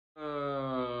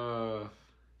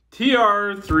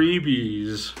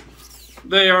TR3Bs.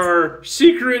 They are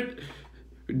secret,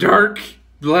 dark,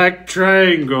 black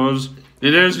triangles.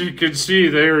 And as you can see,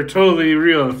 they are totally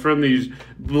real. From these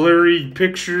blurry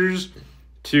pictures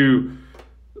to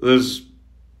this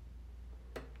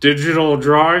digital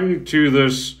drawing to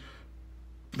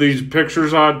these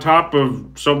pictures on top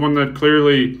of someone that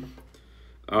clearly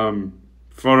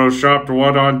photoshopped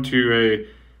one onto a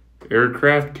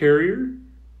aircraft carrier.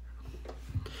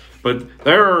 But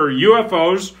there are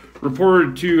UFOs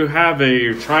reported to have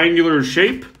a triangular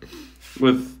shape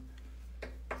with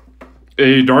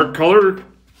a dark color,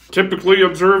 typically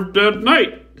observed at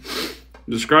night.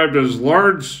 Described as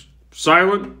large,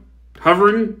 silent,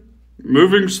 hovering,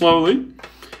 moving slowly,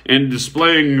 and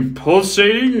displaying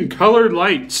pulsating colored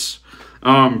lights.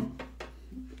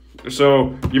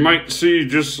 So you might see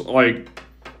just like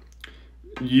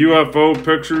UFO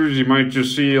pictures, you might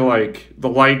just see like the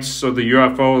lights of the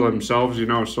UFO themselves, you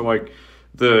know, so like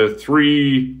the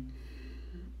three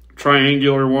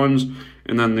triangular ones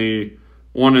and then the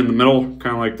one in the middle,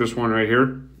 kind of like this one right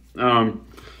here.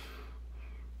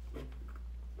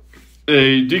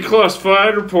 A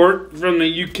declassified report from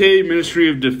the UK Ministry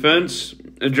of Defence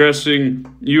addressing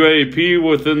UAP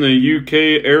within the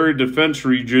UK Air Defence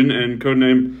Region and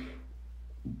codename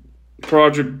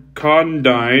Project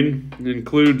Condign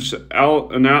includes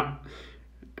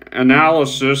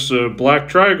analysis of black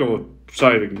triangle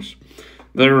sightings.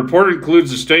 The report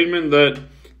includes a statement that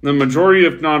the majority,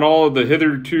 if not all, of the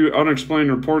hitherto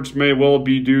unexplained reports may well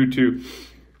be due to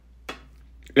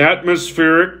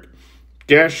atmospheric,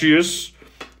 gaseous,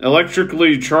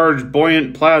 electrically charged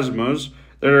buoyant plasmas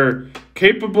that are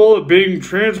capable of being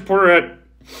transported at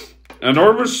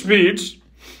enormous speeds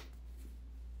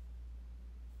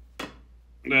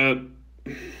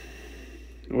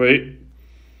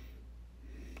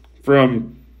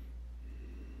from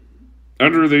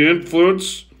under the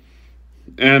influence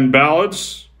and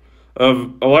balance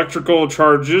of electrical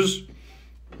charges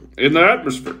in the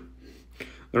atmosphere.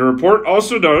 The report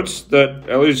also notes that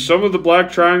at least some of the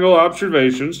black triangle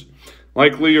observations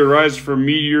likely arise from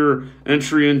meteor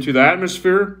entry into the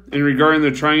atmosphere. And regarding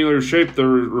the triangular shape, the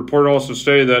report also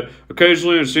stated that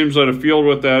occasionally it seems that a field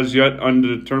with as yet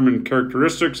undetermined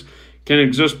characteristics can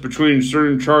exist between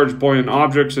certain charged buoyant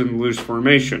objects in loose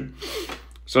formation,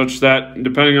 such that,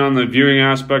 depending on the viewing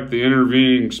aspect, the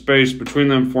intervening space between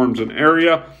them forms an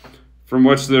area from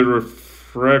which the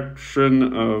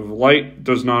refraction of light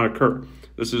does not occur.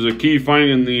 This is a key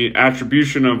finding in the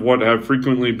attribution of what have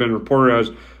frequently been reported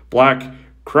as black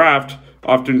craft,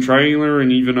 often triangular and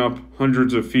even up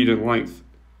hundreds of feet in length.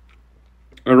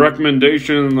 A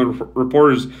recommendation in the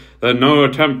report is that no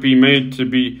attempt be made to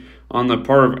be on the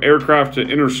part of aircraft to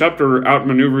intercept or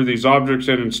outmaneuver these objects,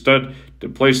 and instead to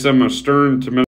place them astern to